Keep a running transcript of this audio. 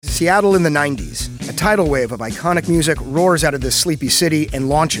Seattle in the 90s. A tidal wave of iconic music roars out of this sleepy city and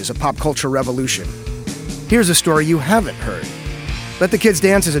launches a pop culture revolution. Here's a story you haven't heard. Let the Kids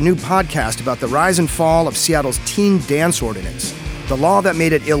Dance is a new podcast about the rise and fall of Seattle's teen dance ordinance, the law that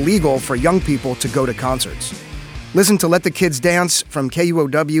made it illegal for young people to go to concerts. Listen to Let the Kids Dance from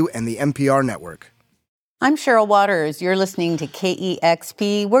KUOW and the NPR network. I'm Cheryl Waters. You're listening to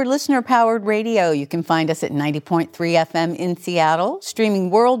KEXP. We're listener-powered radio. You can find us at 90.3 FM in Seattle, streaming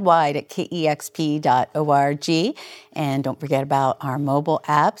worldwide at kexp.org. And don't forget about our mobile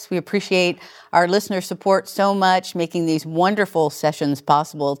apps. We appreciate our listener support so much, making these wonderful sessions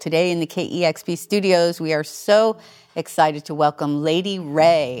possible. Today in the KEXP studios, we are so excited to welcome Lady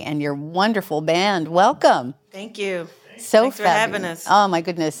Ray and your wonderful band. Welcome. Thank you. Thanks for having us. Oh, my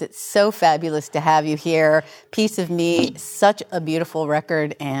goodness. It's so fabulous to have you here. Piece of Me, such a beautiful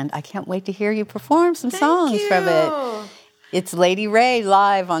record, and I can't wait to hear you perform some songs from it. It's Lady Ray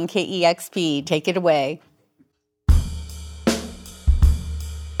live on KEXP. Take it away.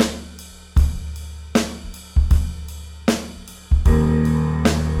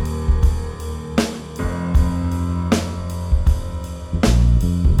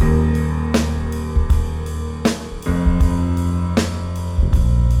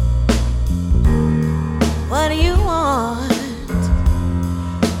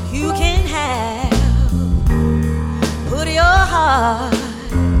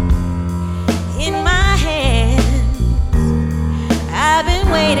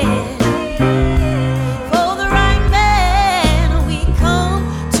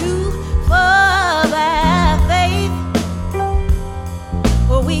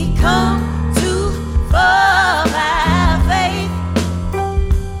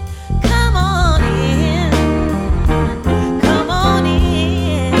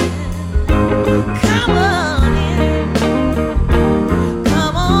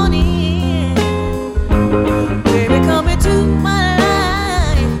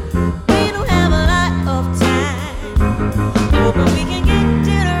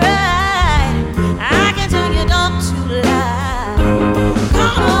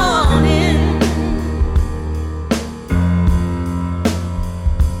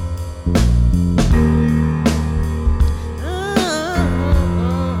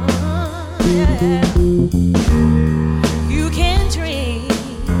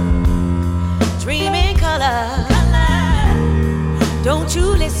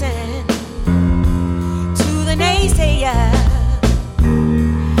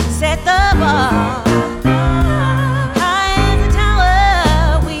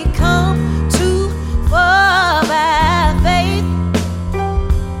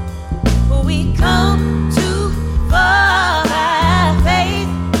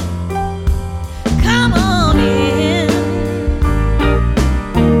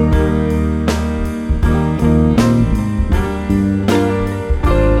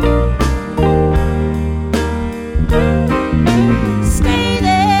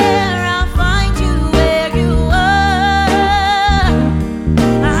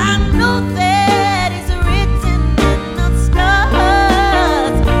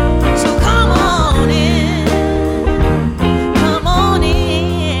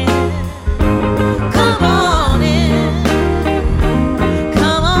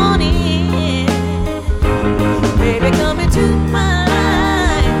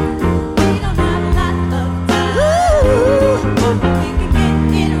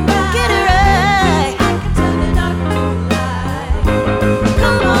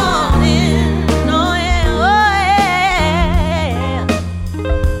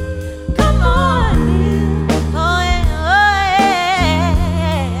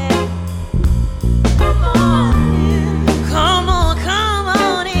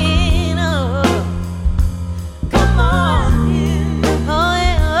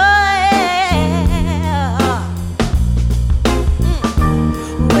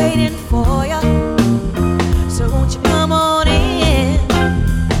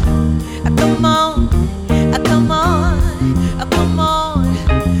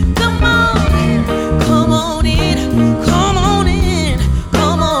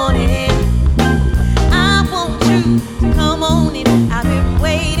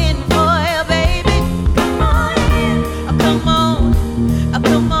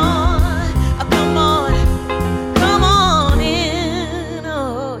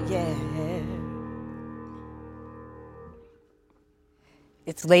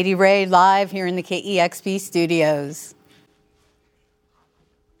 It's Lady Ray live here in the KEXP studios.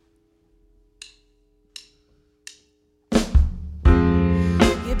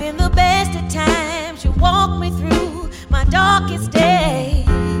 You've been the best at times. You walk me through my darkest days.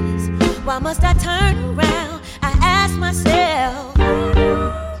 Why must I turn around? I ask myself.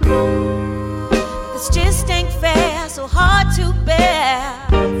 This just ain't fair, so hard to bear.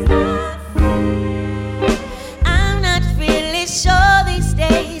 I'm not really sure these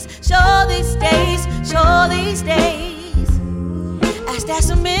days, sure these days, sure these days. I stash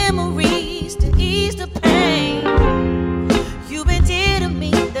some memories to ease the pain. You've been dear to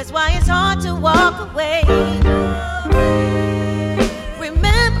me, that's why it's hard to walk away.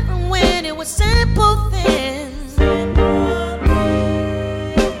 Remembering when it was simple things.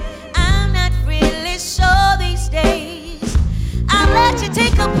 I'm not really sure these days. I'll let you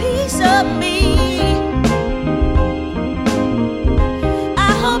take a piece of me.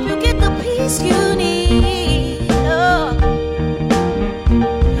 I hope you get the peace you need. Oh.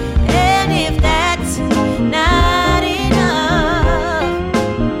 And if that's not enough,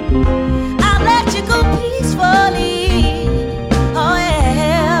 I'll let you go peacefully. Oh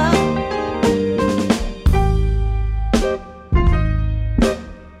yeah.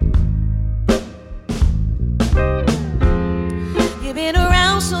 You've been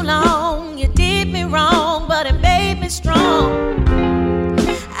around so long, you did me wrong, but it made me strong.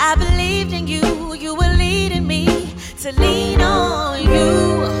 I believed in you, you were leading me to lean on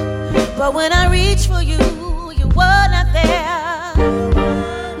you. But when I reached for you, you were not there.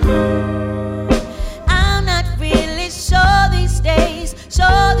 I'm not really sure these days,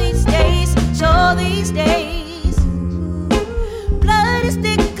 sure these days, sure these days. Blood is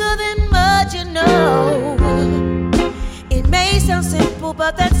thicker than mud, you know. It may sound simple,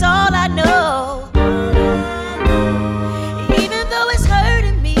 but that's all I know. Even though it's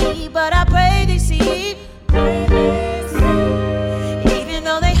hurting me, but I pray they see. Even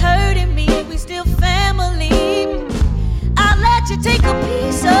though they hurting me, we still family. I'll let you take a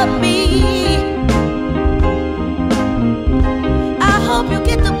piece of me. I hope you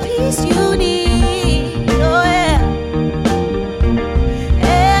get the peace you need. Oh yeah.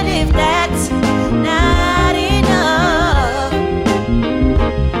 And if that's not enough,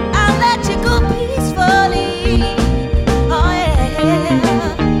 I'll let you go peacefully. Oh yeah.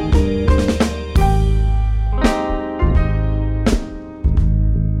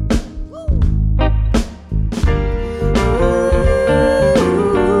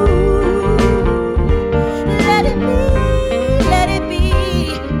 Let it be, let it be.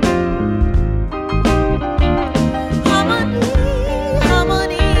 Harmony,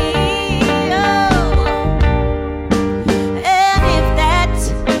 harmony, oh. And if that's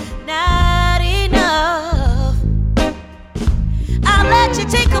not enough, I'll let you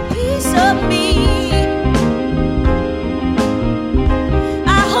take a piece of me. I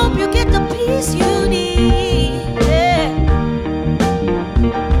hope you get the peace you need. Yeah.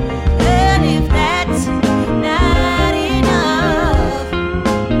 And if that's not enough,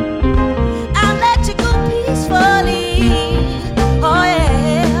 I'll let you go peacefully. Oh yeah.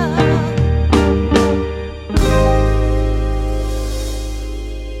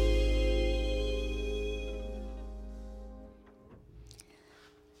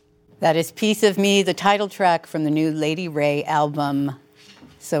 That is Piece of Me, the title track from the new Lady Ray album.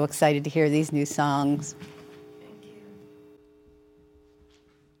 So excited to hear these new songs.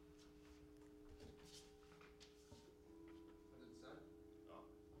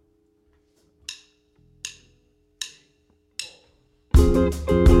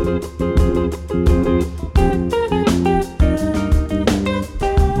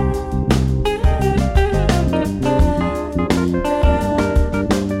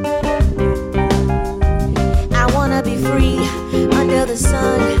 I wanna be free under the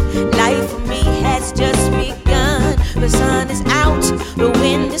sun. Life for me has just begun. The sun is out, the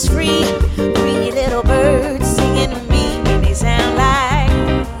wind is free. Three little birds singing to me, and they sound like.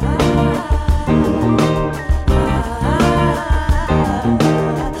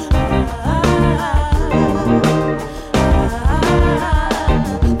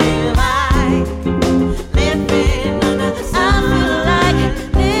 Am I living under the sun? I feel like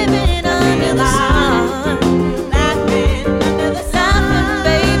living under the sun. Laughing under the sun,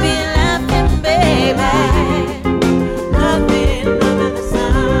 baby, laughing, baby. Laughing under the sun.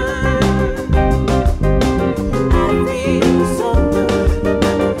 I feel so good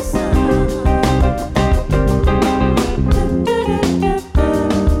under the sun.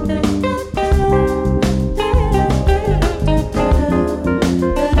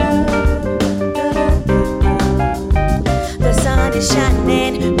 The sun is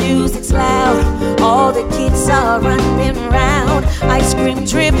shining, music's loud. All the kids are running round. Ice cream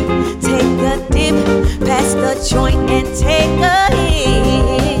drip, take a dip. Pass the joint and take a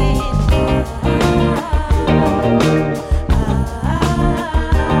hit.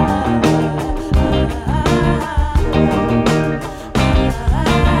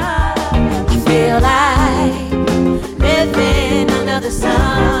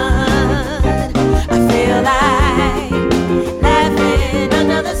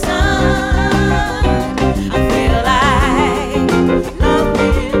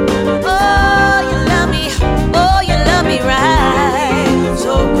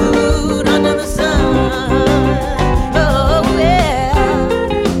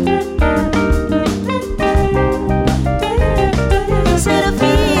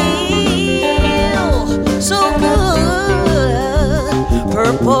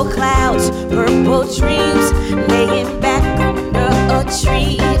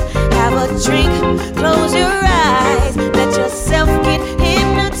 Close your eyes, let yourself get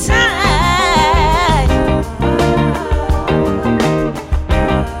hypnotized.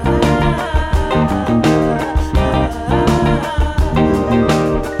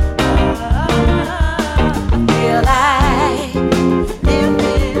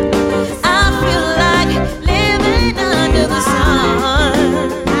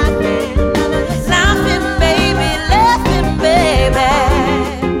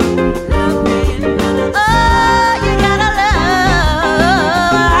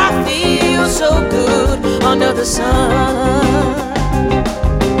 The sun.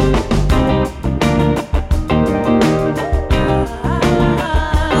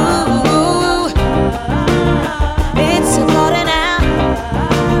 Ooh, it's a party now.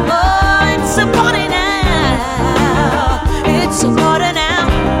 Oh, it's a party now. It's a party now.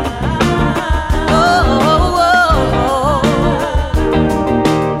 Oh, oh, oh.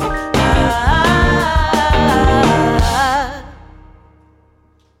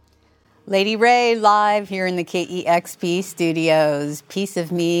 Lady Ray live here in the KEXP studios. Piece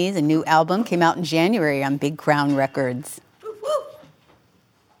of Me, the new album, came out in January on Big Crown Records.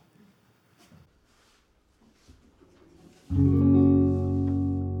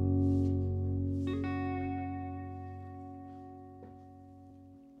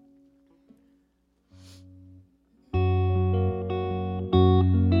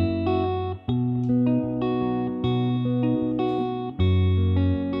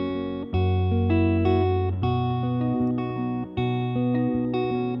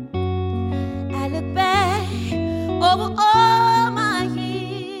 Over all my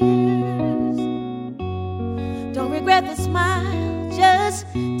years, don't regret the smile, just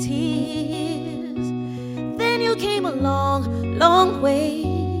tears. Then you came a long, long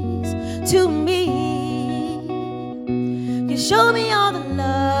ways to me. You showed me all the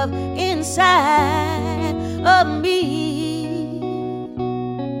love inside of me,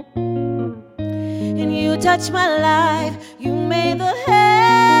 and you touched my life. You made the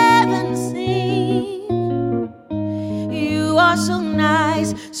heavens sing. You are so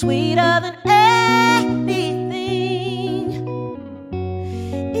nice, sweeter than anything.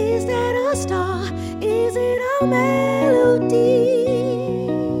 Is that a star? Is it a melody?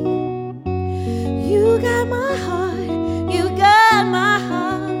 You got my heart, you got my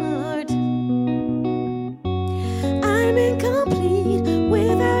heart. I'm incomplete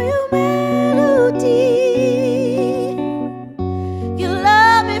without your melody. You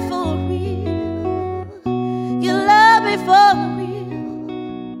love me for real. You love me for real.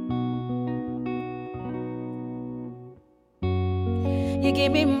 You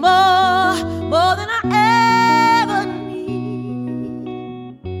give me more than I ever need.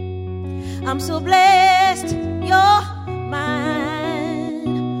 I'm so blessed you're mine.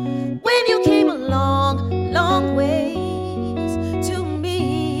 When you came a long, long ways to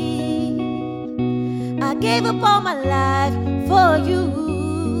me, I gave up all my life for you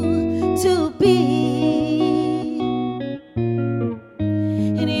to be.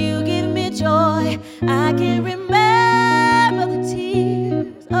 Joy, I can remember the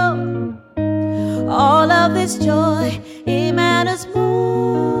tears. Oh, all of this joy, it matters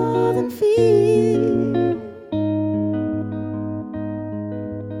more than fear.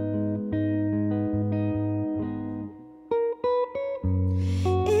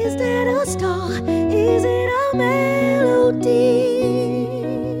 Is that a star? Is it a melody?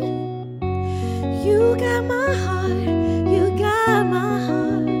 You got my heart, you got my heart.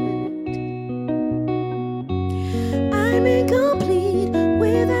 I'm incomplete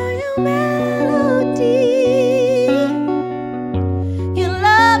without your melody. You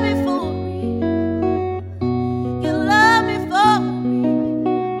love me for real. You love me for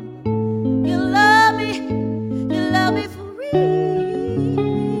real. You love me for real.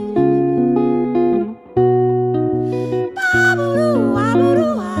 Ba-ba-doo.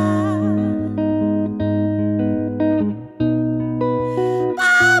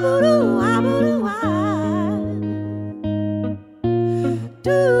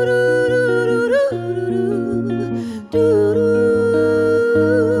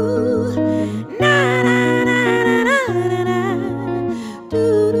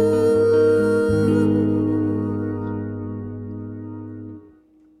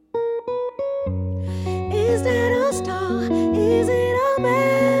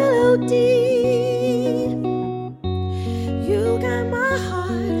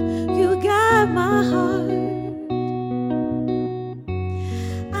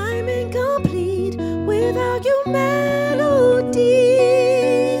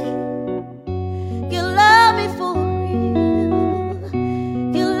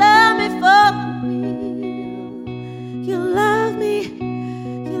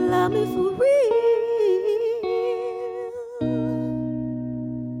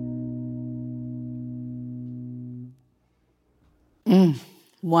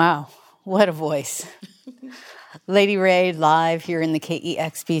 Wow, what a voice. Lady Ray, live here in the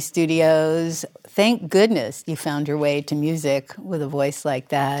KEXP studios. Thank goodness you found your way to music with a voice like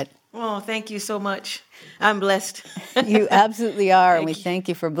that. Oh, thank you so much. I'm blessed. You absolutely are, and we thank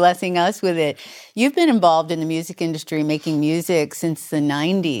you for blessing us with it. You've been involved in the music industry, making music since the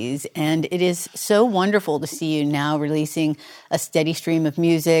 90s, and it is so wonderful to see you now releasing a steady stream of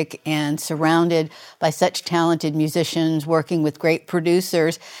music and surrounded by such talented musicians, working with great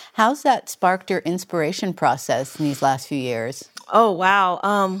producers. How's that sparked your inspiration process in these last few years? Oh,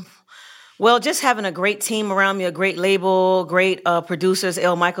 wow. Well, just having a great team around me, a great label, great producers,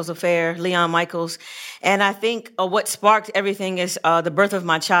 L. Michaels Affair, Leon Michaels. And I think what sparked everything is the birth of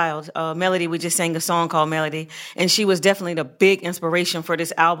my child, Melody. We just sang a song called Melody. And she was definitely the big inspiration for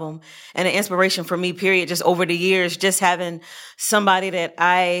this album and an inspiration for me, period, just over the years, just having somebody that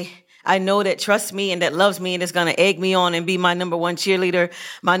I know that trusts me and that loves me and is going to egg me on and be my number one cheerleader,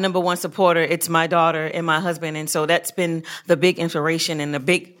 my number one supporter. It's my daughter and my husband. And so that's been the big inspiration and the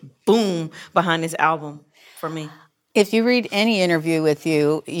big boom behind this album for me. If you read any interview with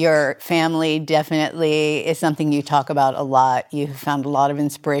you, your family definitely is something you talk about a lot. You have found a lot of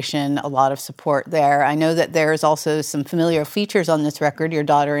inspiration, a lot of support there. I know that there's also some familiar features on this record. Your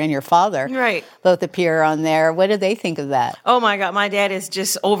daughter and your father right. both appear on there. What do they think of that? Oh, my God. My dad is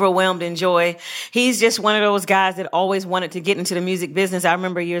just overwhelmed in joy. He's just one of those guys that always wanted to get into the music business. I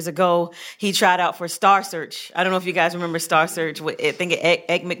remember years ago, he tried out for Star Search. I don't know if you guys remember Star Search. I think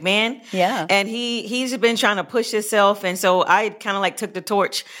Egg McMahon. Yeah. And he's been trying to push himself. And so I kind of like took the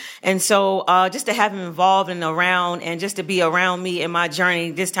torch. And so just to have him involved and around and just to be around me in my journey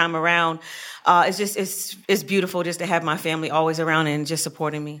this time around, it's beautiful just to have my family always around and just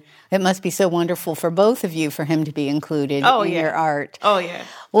supporting me. It must be so wonderful for both of you for him to be included in your art. Oh, yeah.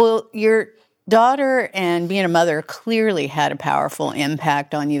 Well, your daughter and being a mother clearly had a powerful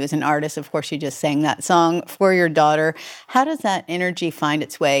impact on you as an artist. Of course, you just sang that song for your daughter. How does that energy find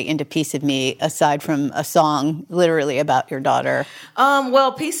its way into Piece of Me, aside from a song literally about your daughter?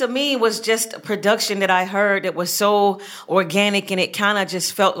 Well, Piece of Me was just a production that I heard that was so organic, and it kind of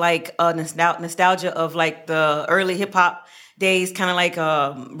just felt like a nostalgia of like the early hip hop days, kind of like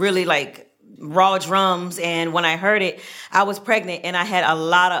really like raw drums. And when I heard it, I was pregnant and I had a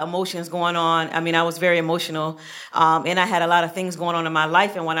lot of emotions going on. I mean, I was very emotional. And I had a lot of things going on in my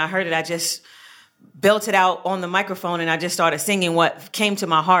life. And when I heard it, I just belted out on the microphone and I just started singing what came to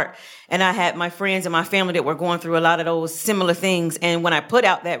my heart. And I had my friends and my family that were going through a lot of those similar things. And when I put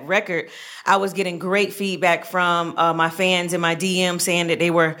out that record, I was getting great feedback from my fans and my DM saying that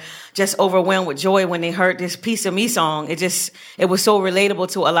they were just overwhelmed with joy when they heard this Piece of Me song. It was so relatable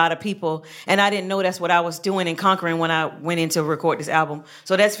to a lot of people. And I didn't know that's what I was doing and conquering when I went in to record this album.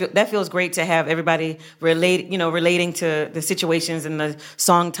 So that feels great to have everybody relating to the situations and the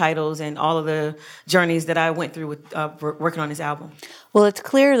song titles and all of the journeys that I went through with working on this album. Well, it's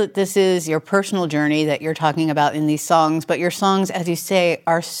clear that this is your personal journey that you're talking about in these songs, but your songs, as you say,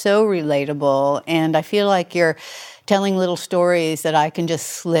 are so relatable, and I feel like you're telling little stories that I can just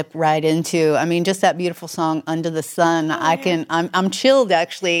slip right into. I mean, just that beautiful song, Under the Sun, I'm chilled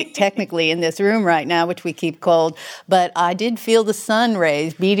actually, technically in this room right now, which we keep cold, but I did feel the sun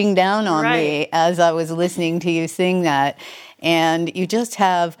rays beating down on me as I was listening to you sing that, and you just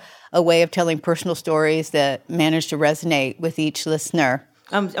have a way of telling personal stories that manage to resonate with each listener.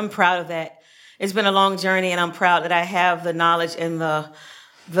 I'm proud of that. It's been a long journey, and I'm proud that I have the knowledge and the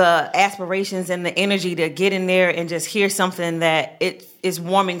aspirations and the energy to get in there and just hear something that it is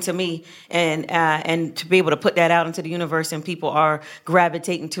warming to me, and to be able to put that out into the universe, and people are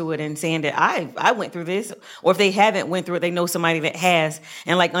gravitating to it and saying that I went through this, or if they haven't went through it, they know somebody that has.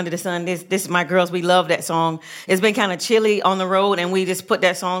 And like Under the Sun, this My Girls, we love that song. It's been kind of chilly on the road, and we just put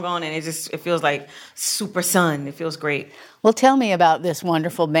that song on, and it feels like super sun. It feels great. Well, tell me about this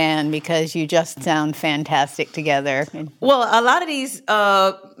wonderful band, because you just sound fantastic together. Well, a lot of these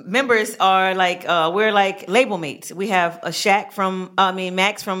members are like, we're like label mates. We have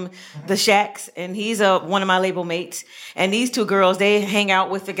Max from The Shacks, and he's one of my label mates. And these two girls, they hang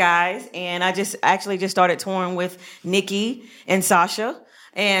out with the guys. And I just started touring with Nikki and Sasha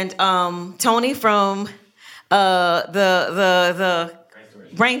and Tony from the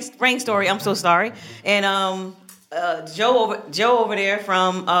Brain Story. I'm so sorry. And Joe over there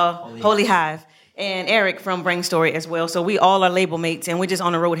from Holy Hive, and Eric from Brain Story as well. So we all are label mates, and we're just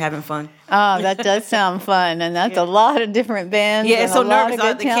on the road having fun. Oh, that does sound fun, and that's a lot of different bands. Yeah, it's so nervous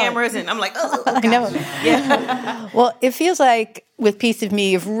about the cameras, and I'm like, oh I know. Yeah. Well, it feels like with Piece of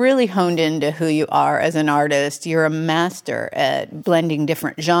Me, you've really honed into who you are as an artist. You're a master at blending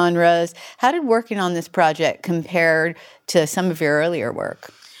different genres. How did working on this project compare to some of your earlier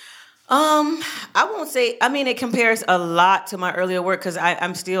work? I won't say, I mean, it compares a lot to my earlier work because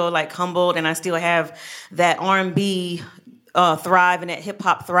I'm still like humbled and I still have that R&B thrive and that hip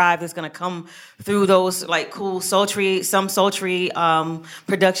hop thrive that's going to come through those like cool sultry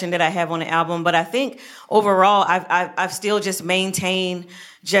production that I have on the album. But I think overall, I've still just maintained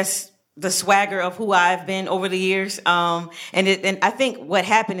just the swagger of who I've been over the years. And I think what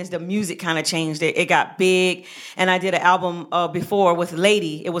happened is the music kind of changed. It got big. And I did an album before with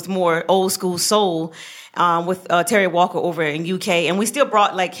Lady. It was more old school soul with Terry Walker over in UK. And we still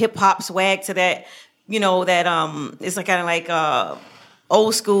brought like hip hop swag to that, you know, that it's like kind of like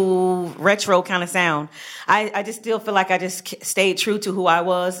old school retro kind of sound. I just still feel like I just stayed true to who I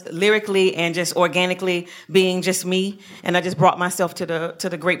was lyrically and just organically being just me. And I just brought myself to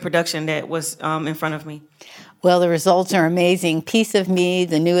the great production that was in front of me. Well, the results are amazing. Piece of Me,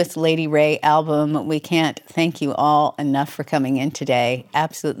 the newest Lady Ray album. We can't thank you all enough for coming in today.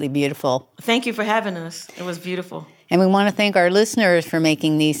 Absolutely beautiful. Thank you for having us. It was beautiful. And we want to thank our listeners for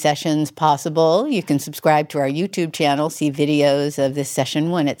making these sessions possible. You can subscribe to our YouTube channel, see videos of this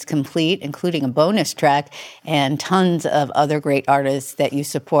session when it's complete, including a bonus track and tons of other great artists that you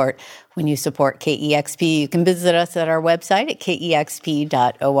support when you support KEXP. You can visit us at our website at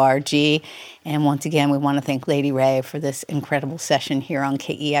kexp.org. And once again, we want to thank Lady Ray for this incredible session here on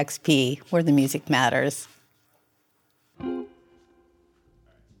KEXP, where the music matters.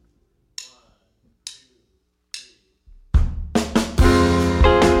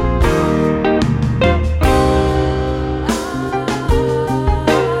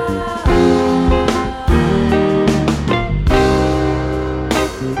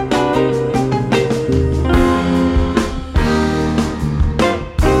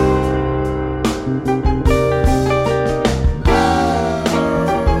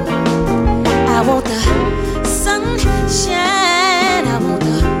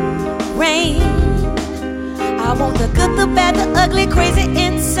 Ugly, crazy,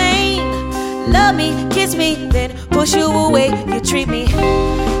 insane. Love me, kiss me, then push you away. You treat me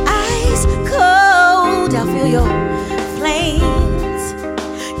ice cold. I feel your flames.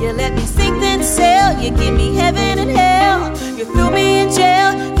 You let me sink then sail. You give me heaven and hell. You threw me in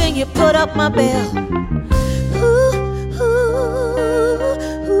jail, then you put up my bail. Ooh, ooh,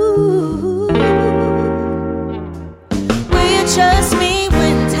 ooh. Will you trust me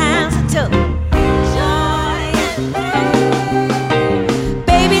when times are tough?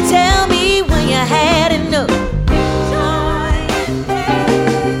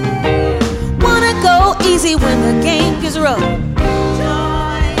 Easy when the game gets rough.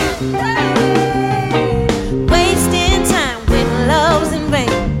 Wasting time when love's in vain.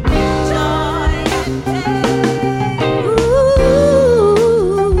 Ooh,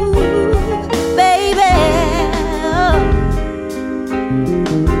 baby.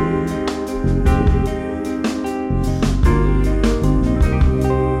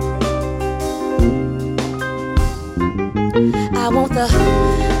 I want the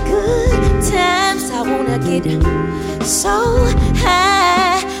good times. I wanna get so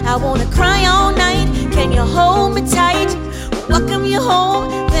high. I wanna cry all night. Can you hold me tight? Welcome you home,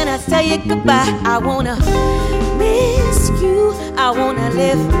 then I tell you goodbye. I wanna miss you. I wanna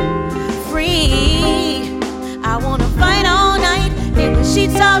live free. I wanna fight all night in the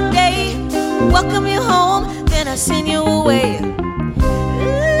sheets all day. Welcome you home, then I send you away.